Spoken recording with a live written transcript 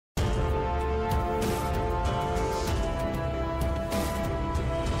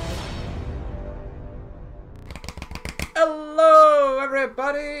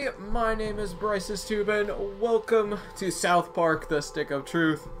everybody, my name is BryceIsTubing. Welcome to South Park: The Stick of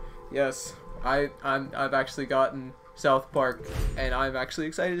Truth. Yes, I've actually gotten South Park, and I'm actually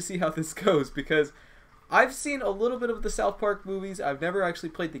excited to see how this goes because I've seen a little bit of the South Park movies. I've never actually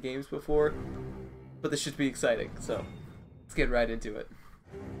played the games before, but this should be exciting. So let's get right into it.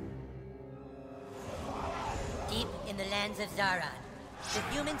 Deep in the lands of Zaron, the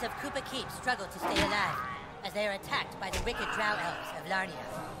humans of Koopa Keep struggle to stay alive as they are attacked by the wicked drow elves of Larnia.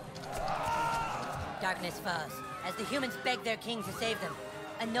 Darkness falls as the humans beg their king to save them,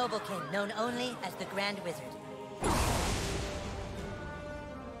 a noble king known only as the Grand Wizard.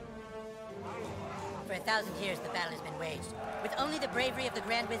 For 1,000 years, the battle has been waged, with only the bravery of the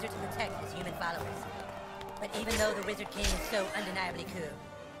Grand Wizard to protect his human followers. But even though the Wizard King is so undeniably cool,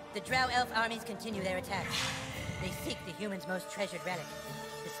 the drow elf armies continue their attacks. They seek the humans' most treasured relic,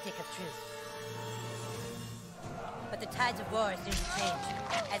 the Stick of Truth. But the tides of war soon change,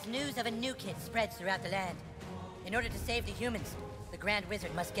 as news of a new kid spreads throughout the land. In order to save the humans, the Grand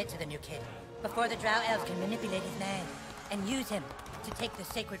Wizard must get to the new kid, before the drow elves can manipulate his mind, and use him to take the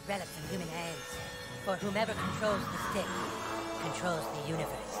sacred relic from human hands. For whomever controls the stick, controls the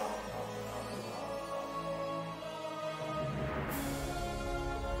universe.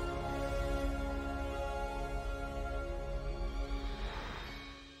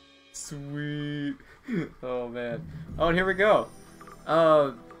 Sweet. Oh man. Oh, and here we go.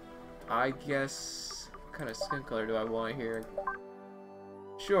 I guess what kind of skin color do I want here?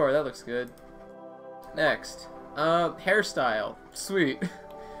 Sure, that looks good. Next. Hairstyle. Sweet.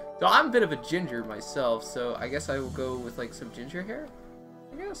 So I'm a bit of a ginger myself, so I guess I will go with like some ginger hair.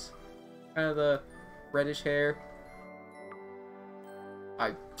 I guess. Kind of the reddish hair.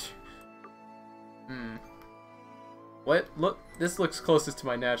 What? Look, this looks closest to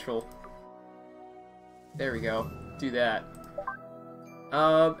my natural. There we go. Do that.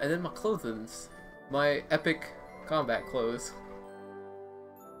 And then my clothings. My epic combat clothes.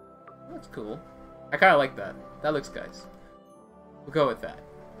 That's cool. I kind of like that. That looks nice. We'll go with that.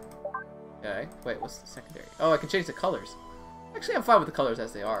 Okay. Wait, what's the secondary? Oh, I can change the colors. Actually, I'm fine with the colors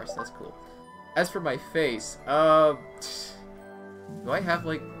as they are, so that's cool. As for my face, do I have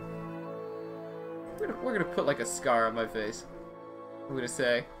like... We're gonna put like a scar on my face. I'm gonna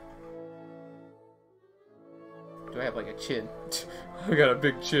say. Do I have like a chin? I got a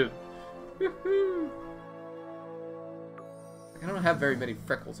big chin. I don't have very many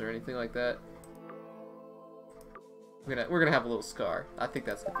freckles or anything like that. We're gonna have a little scar. I think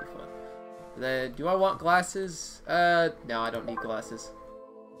that's gonna be fun. Then, do I want glasses? No, I don't need glasses.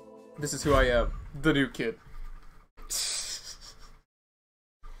 This is who I am, the new kid.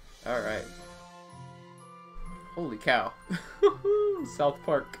 All right. Holy cow. South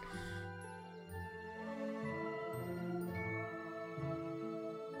Park.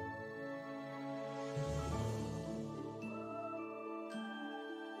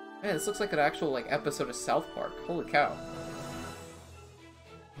 Man, this looks like an actual like episode of South Park. Holy cow.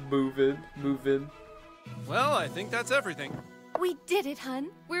 Moving. Well, I think that's everything. We did it,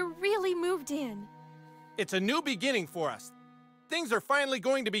 hun. We're really moved in. It's a new beginning for us. Things are finally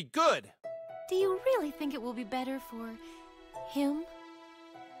going to be good. Do you really think it will be better for him?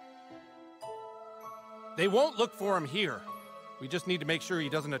 They won't look for him here. We just need to make sure he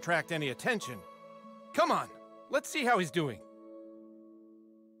doesn't attract any attention. Come on, let's see how he's doing.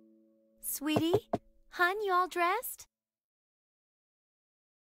 Sweetie? Hun, you all dressed?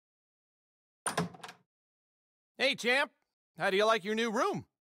 Hey, champ. How do you like your new room?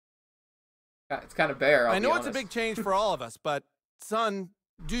 It's kind of bare, I'll I know be it's a honest. big change for all of us, but, son,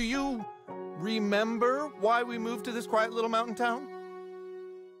 do you remember why we moved to this quiet little mountain town?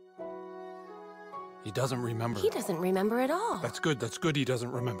 He doesn't remember. He doesn't remember at all. That's good he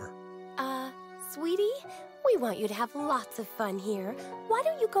doesn't remember. Sweetie, we want you to have lots of fun here. Why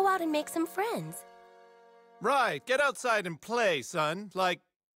don't you go out and make some friends? Right, get outside and play, son, like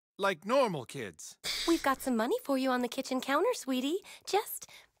normal kids. We've got some money for you on the kitchen counter, sweetie. Just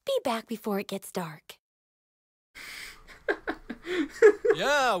be back before it gets dark.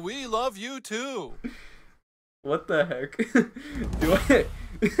 Yeah, we love you too. What the heck? Do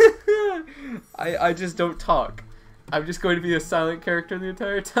I just don't talk. I'm just going to be a silent character the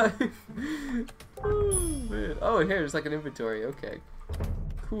entire time. Oh man. Oh, and here's like an inventory. Okay.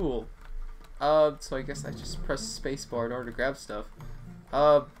 Cool. So I guess I just press spacebar in order to grab stuff.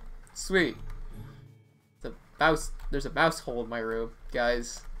 Sweet. There's a mouse hole in my room,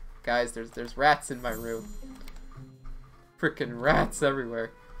 guys. There's rats in my room. Frickin' rats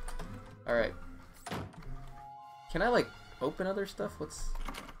everywhere. Alright. Can I like open other stuff?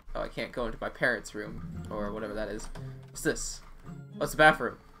 Oh, I can't go into my parents' room or whatever that is. What's this? What's the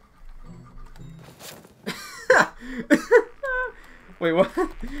bathroom? Wait, what?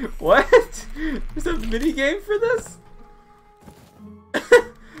 What? There's a mini game for this?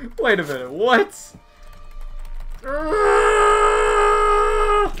 Wait a minute, what?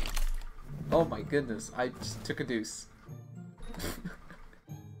 Oh my goodness, I just took a deuce.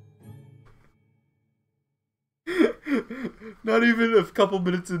 Not even a couple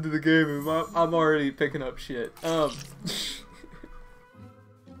minutes into the game and I'm already picking up shit.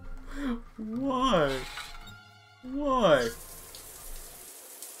 Why? Why?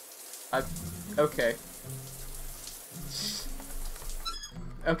 Okay.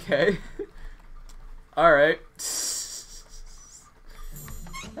 Okay. Alright.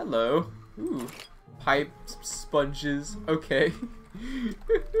 Hello. Ooh. Pipes, sponges. Okay.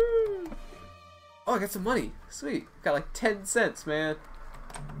 Oh, I got some money. Sweet. Got like 10 cents, man.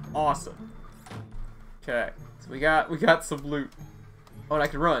 Awesome. Okay. So we got some loot. Oh, and I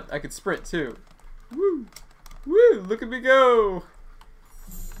can run. I can sprint too. Woo! Woo! Look at me go!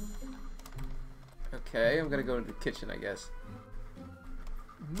 Okay, I'm gonna go into the kitchen, I guess.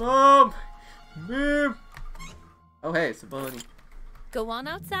 Mom! Mom! Oh, hey, it's a bunny. Go on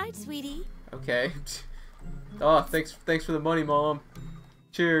outside, sweetie. Okay. Oh, thanks for the money, Mom.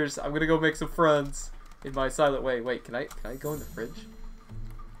 Cheers. I'm gonna go make some friends in my silent way. Wait, can I go in the fridge?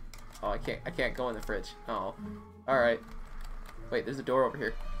 Oh, I can't go in the fridge. Oh. Alright. Wait, there's a door over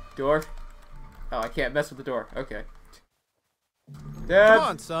here. Door? Oh, I can't mess with the door. Okay. Dad! Come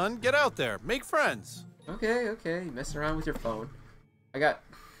on, son. Get out there. Make friends. Okay, okay. You messing around with your phone. I got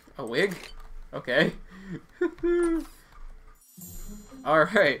a wig? Okay.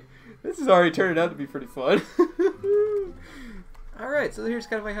 Alright. This is already turning out to be pretty fun. Alright, so here's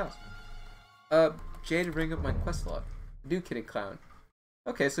kind of my house. Jay to bring up my quest log. New kid and clown.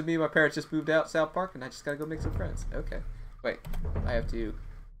 Okay, so me and my parents just moved out South Park and I just gotta go make some friends. Okay. Wait, I have to...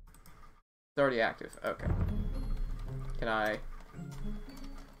 It's already active. Okay. Can I...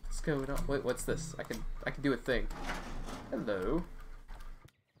 What's going on? Wait, what's this? I can do a thing. Hello.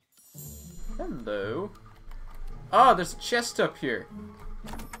 Hello. Oh, there's a chest up here.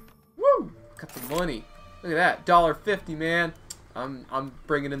 Woo! Got the money. Look at that, $1.50, man. I'm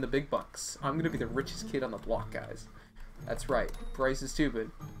bringing in the big bucks. I'm gonna be the richest kid on the block, guys. That's right.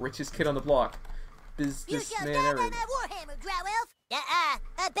 BryceIsTubing, richest kid on the block. Businessman everything. Warhammer, Drow Elf. I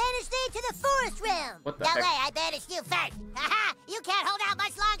banished thee to the forest realm. What the that heck? way, I banished you first. Haha! You can't hold out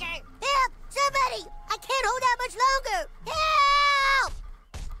much longer. Help! Somebody! I can't hold out much longer.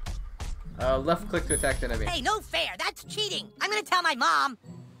 Help! Left click to attack the enemy. Hey, no fair. That's cheating. I'm gonna tell my mom.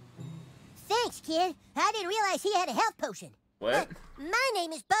 Thanks, kid. I didn't realize he had a health potion. What? My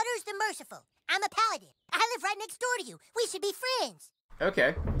name is Butters the Merciful. I'm a paladin. I live right next door to you. We should be friends.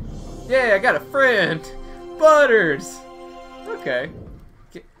 Okay. Yay, I got a friend! Butters! Okay.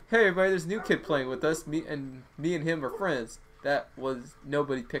 Hey everybody, there's a new kid playing with us. Me and him are friends. That was...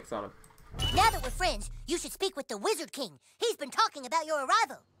 Nobody picks on him. Now that we're friends, you should speak with the Wizard King. He's been talking about your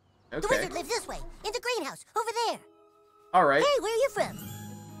arrival. Okay. The wizard lives this way, in the greenhouse, over there. Alright. Hey, where are you from?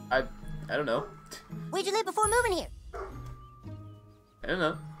 I don't know. Where'd you live before moving here? I don't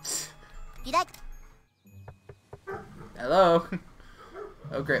know. You like... Hello?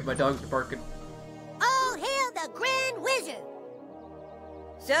 Oh great, my dog's barking. Oh, hail the Grand Wizard!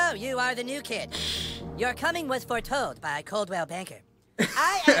 So, you are the new kid. Your coming was foretold by Coldwell Banker.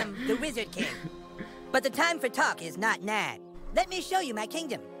 I am the Wizard King. But the time for talk is not now. Let me show you my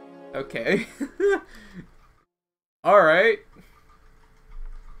kingdom. Okay. Alright.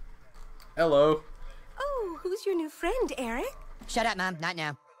 Hello. Oh, who's your new friend, Eric? Shut up, Mom. Not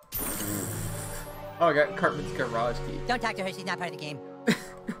now. Oh, I got Cartman's garage key. Don't talk to her. She's not part of the game.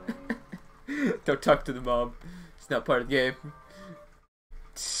 Don't talk to the mom. It's not part of the game.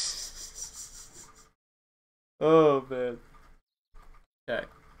 Oh, man. Okay.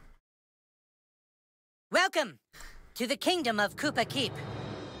 Welcome to the kingdom of Koopa Keep.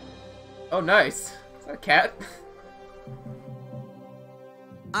 Oh, nice. Is that a cat?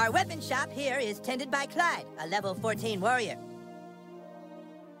 Our weapon shop here is tended by Clyde, a level 14 warrior.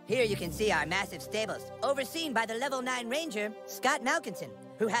 Here you can see our massive stables, overseen by the level 9 ranger, Scott Malkinson,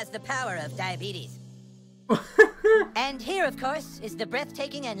 who has the power of diabetes. And here, of course, is the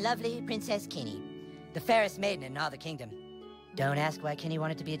breathtaking and lovely Princess Kenny, the fairest maiden in all the kingdom. Don't ask why Kenny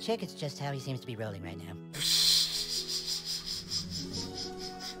wanted to be a chick, it's just how he seems to be rolling right now.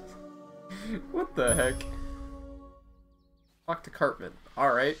 What the heck? Talk to Cartman.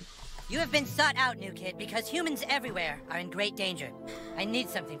 Alright. You have been sought out, new kid, because humans everywhere are in great danger. I need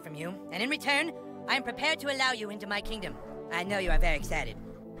something from you, and in return, I am prepared to allow you into my kingdom. I know you are very excited.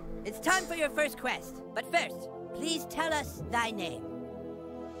 It's time for your first quest, but first, Please tell us thy name.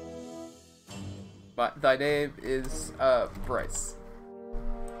 Thy name is, Bryce.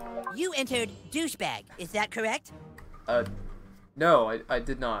 You entered douchebag, is that correct? No, I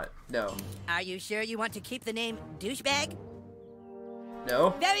did not. No. Are you sure you want to keep the name douchebag?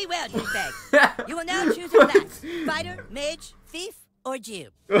 No? Very well, douchebag. You will now choose your class. Fighter, mage, thief, or Jew.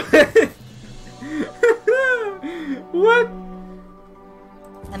 What?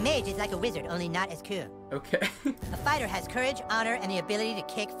 A mage is like a wizard, only not as cool. Okay. A fighter has courage, honor, and the ability to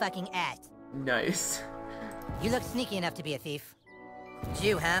kick fucking ass. Nice. You look sneaky enough to be a thief.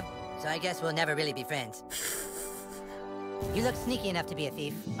 Jew, huh? So I guess we'll never really be friends. You look sneaky enough to be a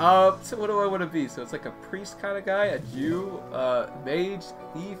thief. So what do I want to be? So it's like a priest kind of guy, a Jew, mage,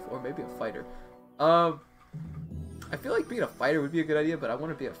 thief, or maybe a fighter. I feel like being a fighter would be a good idea, but I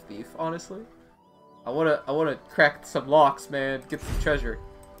want to be a thief, honestly. I wanna crack some locks, man. Get some treasure.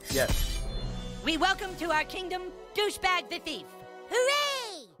 Yes. We welcome to our kingdom, Douchebag the Thief.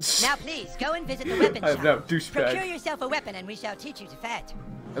 Hooray! Now please, go and visit the weapon shop. No, douchebag. Procure yourself a weapon and we shall teach you to fight.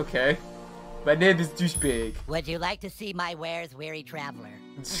 Okay. My name is Douchebag. Would you like to see my wares, weary traveler?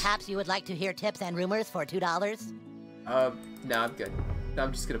 Perhaps you would like to hear tips and rumors for $2? No, I'm good.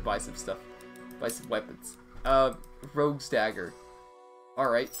 I'm just gonna buy some stuff. Buy some weapons. Rogue's dagger.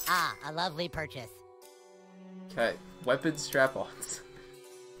 Alright. Ah, a lovely purchase. Okay. Weapon strap-ons.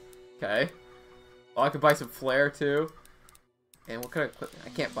 Okay. Oh, I could buy some flare too. And what kind of equipment? I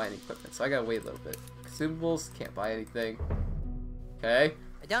can't buy any equipment, so I gotta wait a little bit. Consumables, can't buy anything. Okay.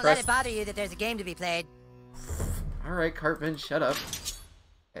 But don't let it bother you that there's a game to be played. Alright, Cartman, shut up.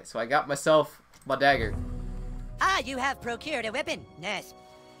 Okay, so I got myself my dagger. Ah, you have procured a weapon. Nice.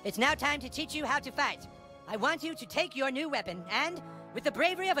 It's now time to teach you how to fight. I want you to take your new weapon and, with the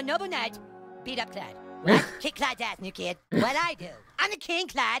bravery of a noble knight, beat up Clyde. What? Kick Clyde's ass, new kid. What I do. I'm the king,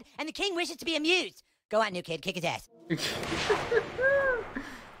 Clyde, and the king wishes to be amused. Go on, new kid, kick his ass.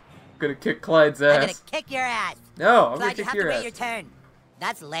 Gonna kick Clyde's ass. I'm gonna kick your ass. No, I'm Clyde, gonna kick your ass. you have to wait your turn.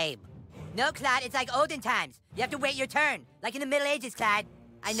 That's lame. No, Clyde, it's like olden times. You have to wait your turn, like in the Middle Ages, Clyde.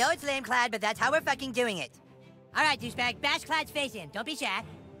 I know it's lame, Clyde, but that's how we're fucking doing it. All right, douchebag, bash Clyde's face in. Don't be shy.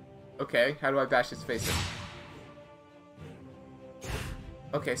 Okay, how do I bash his face in?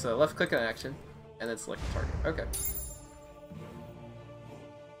 Okay, so I left click on action, and then select the target. Okay.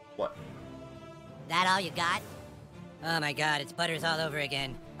 What? That all you got? Oh my god, it's butters all over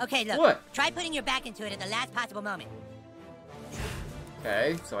again. Okay, look. What? Try putting your back into it at the last possible moment.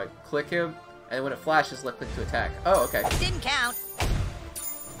 Okay, so I click him, and when it flashes, left click to attack. Oh, okay. Didn't count.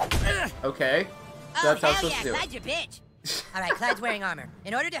 Okay. So Oh, that's how I'm hell supposed yeah, to do Clyde's your bitch. All right, Clyde's wearing armor.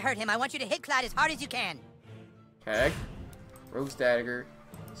 In order to hurt him, I want you to hit Clyde as hard as you can. Okay. Rogue's dagger.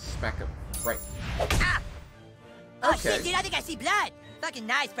 Smack him. Right. Ah! Oh Okay. shit, dude, I think I see blood. Fucking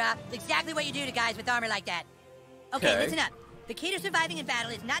nice, bro. It's exactly what you do to guys with armor like that. Okay, Okay. listen up. The key to surviving in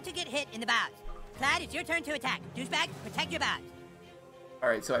battle is not to get hit in the bows. Clyde, it's your turn to attack. Douchebag, protect your bows.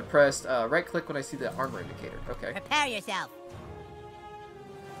 Alright, so I pressed right click when I see the armor indicator. Okay. Prepare yourself.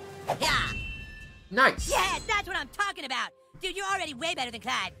 Yeah! Nice! Yeah, that's what I'm talking about! Dude, you're already way better than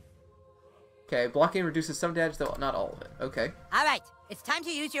Clyde. Okay, blocking reduces some damage, though not all of it. Okay. Alright, it's time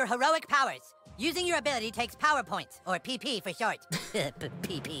to use your heroic powers. Using your ability takes power points, or PP for short.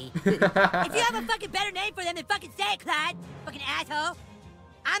 PP. If you have a fucking better name for them, then fucking say it, Clyde! Fucking asshole!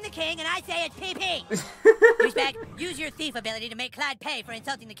 I'm the king, and I say it's PP! Douchebag, use your thief ability to make Clyde pay for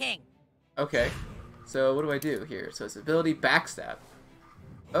insulting the king. Okay. So what do I do here? So it's ability backstab.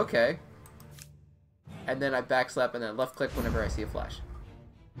 Okay. And then I backslap and then left click whenever I see a flash.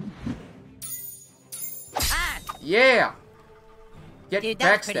 Ah! Yeah! Get Dude,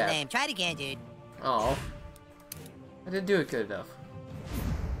 that was pretty backstab. lame. Try it again, dude. Oh. I didn't do it good enough.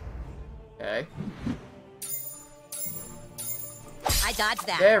 Okay. I dodged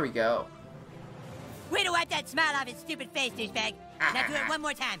that. There we go. Way to wipe that smile off his stupid face, douchebag. Now do it one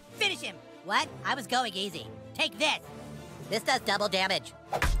more time. Finish him. What? I was going easy. Take this. This does double damage.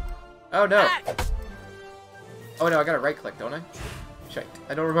 Oh no. Ah! Oh no, I gotta right click, don't I? Shite.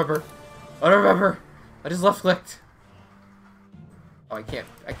 I don't remember. I don't remember. I just left clicked. Oh, I can't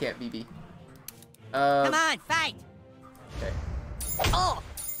BB. Come on, fight. Okay. Oh.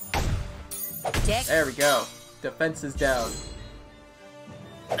 Dick. There we go. Defense is down.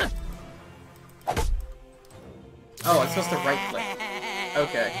 Oh, I'm supposed to right click.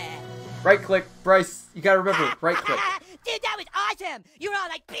 Okay. Right click, Bryce. You gotta remember, right click. Dude, that was awesome. You were all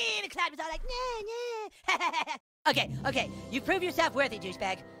like, beam, and Clyde was all like, nah. Okay. You prove yourself worthy,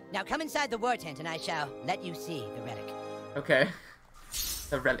 douchebag. Now come inside the war tent and I shall let you see the relic. Okay.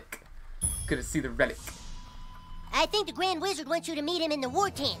 The relic. Gonna see the relic. I think the Grand Wizard wants you to meet him in the war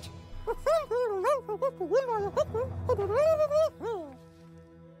tent.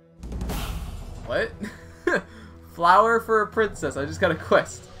 What? Flower for a princess. I just got a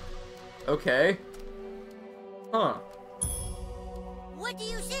quest. Okay. Huh. What do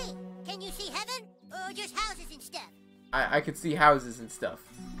you see? Can you see heaven? Or just houses and stuff? I can see houses and stuff.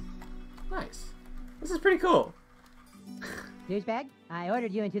 Nice. This is pretty cool. Douchebag, I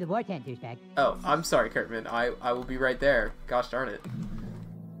ordered you into the war tent, douchebag. Oh, I'm sorry, Kurtman. I will be right there. Gosh darn it.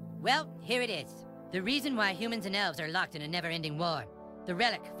 Well, here it is. The reason why humans and elves are locked in a never-ending war. The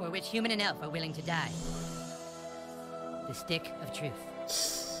relic for which human and elf are willing to die. The Stick of Truth.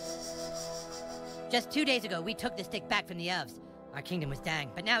 Just 2 days ago, we took the stick back from the elves. Our kingdom was dying,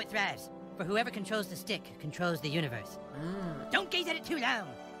 but now it thrives. For whoever controls the stick controls the universe. Don't gaze at it too long,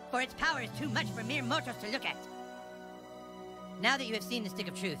 for its power is too much for mere mortals to look at. Now that you have seen the Stick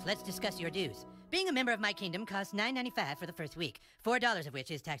of Truth, let's discuss your dues. Being a member of my kingdom costs $9.95 for the first week, $4 of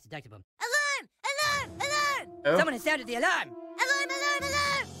which is tax deductible. Alarm! Alarm! Alarm! Oh. Someone has sounded the alarm! Alarm! Alarm!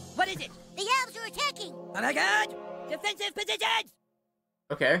 Alarm! What is it? The elves are attacking! Oh my god! Defensive positions!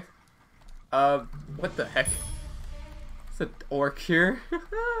 Okay. What the heck? It's an orc here.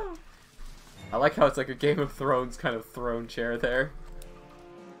 I like how it's like a Game of Thrones kind of throne chair there.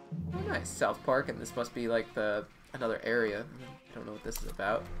 Oh, nice. South Park, and this must be like another area. I don't know what this is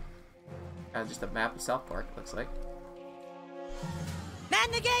about. And just a map of South Park, it looks like. Man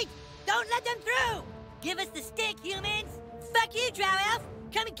the gate! Don't let them through! Give us the stick, humans! Fuck you, Drow Elf!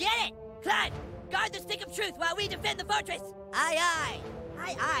 Come and get it! Clyde, guard the Stick of Truth while we defend the fortress! Aye, aye!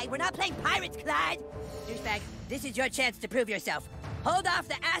 Aye, aye, we're not playing pirates, Clyde! Douchebag, this is your chance to prove yourself. Hold off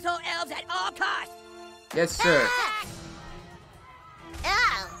the asshole elves at all costs! Yes, sir.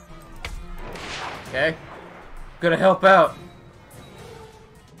 Ow! Okay. Gonna help out.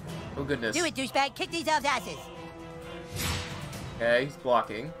 Oh, goodness. Do it, douchebag! Kick these elves' asses! Okay, he's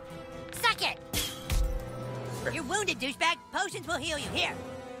blocking. Suck it! You're wounded, douchebag! Potions will heal you, here!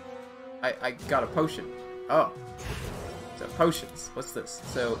 I got a potion. Oh. So, potions. What's this?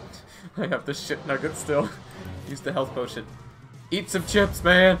 So, I have this shit nugget still. Use the health potion. Eat some chips,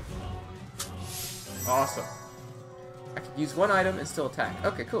 man! Awesome. I can use one item and still attack.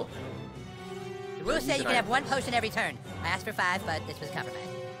 Okay, cool. The rules say you can have one potion every turn. I asked for 5, but this was a compromise.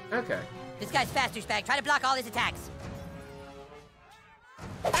 Okay. This guy's fast, douchebag. Try to block all his attacks.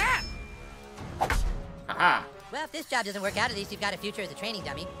 Ah! Aha! Well, if this job doesn't work out, at least you've got a future as a training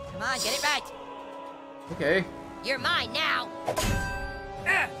dummy. Come on, get it right. Okay. You're mine now.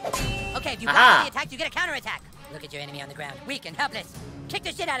 Okay, if you block Aha! all the attacks, you get a counterattack. Look at your enemy on the ground, weak and helpless. Kick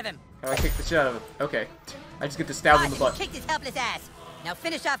the shit out of him. How do I kick the shit out of him? Okay. I just get to stab him in the butt. Kick his helpless ass. Now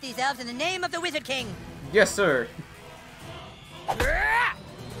finish off these elves in the name of the Wizard King. Yes, sir. Ah!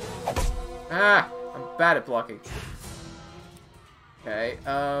 I'm bad at blocking. Okay,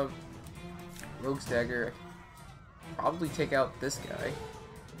 Rogue's Dagger. Probably take out this guy.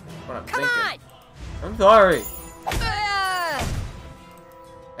 What I'm Come thinking. I'm sorry. on!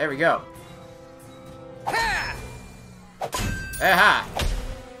 There we go. Aha!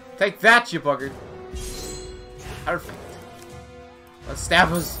 Take that, you bugger. Perfect. Let's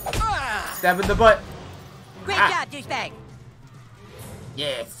stab us. Stab in the butt. Great Ah. job, douchebag.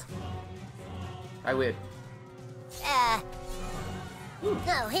 Yes. I win.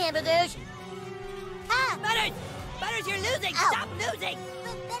 Oh, hamburgers. Ah, Butters! Butters, you're losing! Stop losing!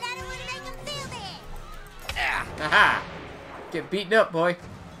 But I don't want to make them feel bad. Aha! Get beaten up, boy.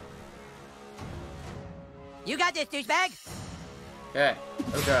 You got this, douchebag. Okay.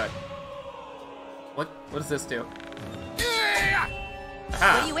 Oh god. What does this do? What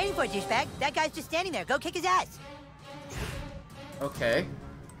Aha! are you waiting for, douchebag? That guy's just standing there. Go kick his ass. Okay.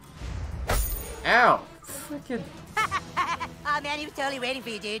 Ow! Frickin'. Aw, man, he was totally waiting for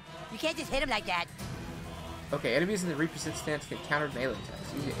you, dude. You can't just hit him like that. Okay, enemies in the Reaper's stance can counter melee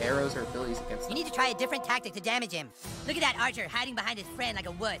attacks. Use your arrows or abilities against You them. need to try a different tactic to damage him. Look at that archer hiding behind his friend like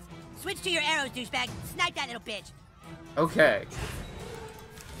a wuss. Switch to your arrows, douchebag. Snipe that little bitch. Okay.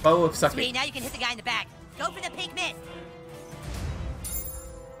 Bow of sucking. Sweet, now you can hit the guy in the back. Go for the pink miss.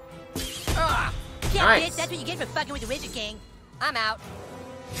 Yeah, Nice. bitch, that's what you get for fucking with the Wizard King. I'm out.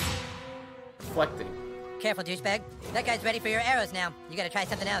 Reflecting. Careful, douchebag. That guy's ready for your arrows now. You gotta try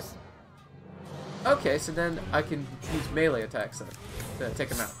something else. Okay, so then I can use melee attacks then to take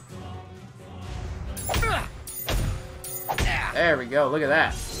him out. There we go, look at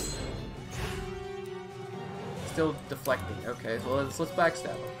that. Still deflecting. Okay, well let's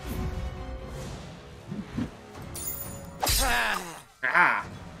backstab him. Ah!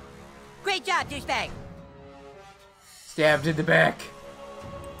 Great job, douchebag. Stabbed in the back.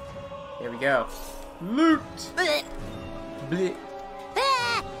 There we go. Loot! Blech. Blech.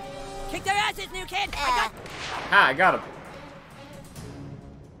 Ah! Kick their asses, new kid! Ah, I got him.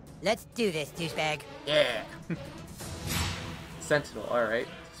 Let's do this, douchebag. Yeah. Sentinel, alright.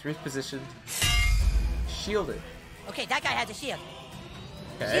 He's repositioned. Shielded. Okay, that guy has a shield.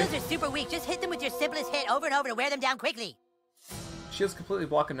 Okay. Shields are super weak. Just hit them with your simplest hit over and over to wear them down quickly. Shields completely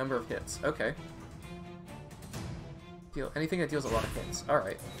block a number of hits. Okay. Deal anything that deals a lot of hits.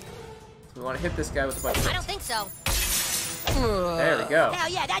 Alright. So we want to hit this guy with a bunch of hits. I don't think so. There we go.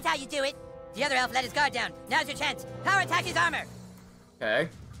 Hell yeah, that's how you do it. The other elf let his guard down. Now's your chance. Power attack his armor. Okay.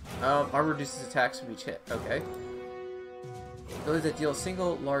 Armor reduces attacks from each hit. Okay. Ability that deals a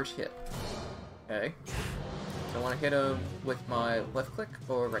single large hit. Okay. So I want to hit him with my left click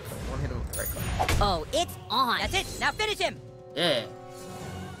or right click? I want to hit him with the right click. Oh, it's on. That's it. Now finish him. Yeah.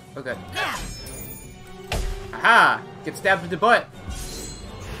 Okay. Yeah. Aha! Get stabbed in the butt.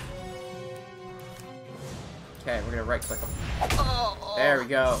 Okay, we're gonna right click him. Oh. There we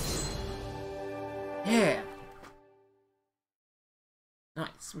go. Yeah.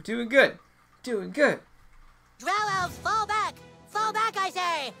 Nice. We're doing good. Doing good. Drow elves, fall back. Fall back, I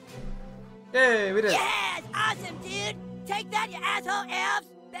say. Hey, we did it. Yes! Awesome, dude! Take that, you asshole elves!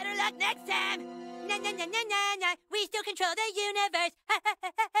 Better luck next time! Na na na na na na! We still control the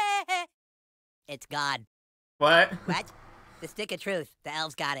universe! It's God. What? What? The stick of truth. The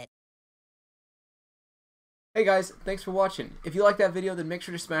elves got it. Hey guys, thanks for watching. If you like that video, then make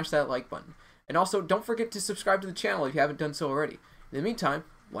sure to smash that like button. And also, don't forget to subscribe to the channel if you haven't done so already. In the meantime,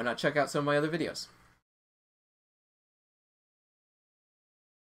 why not check out some of my other videos?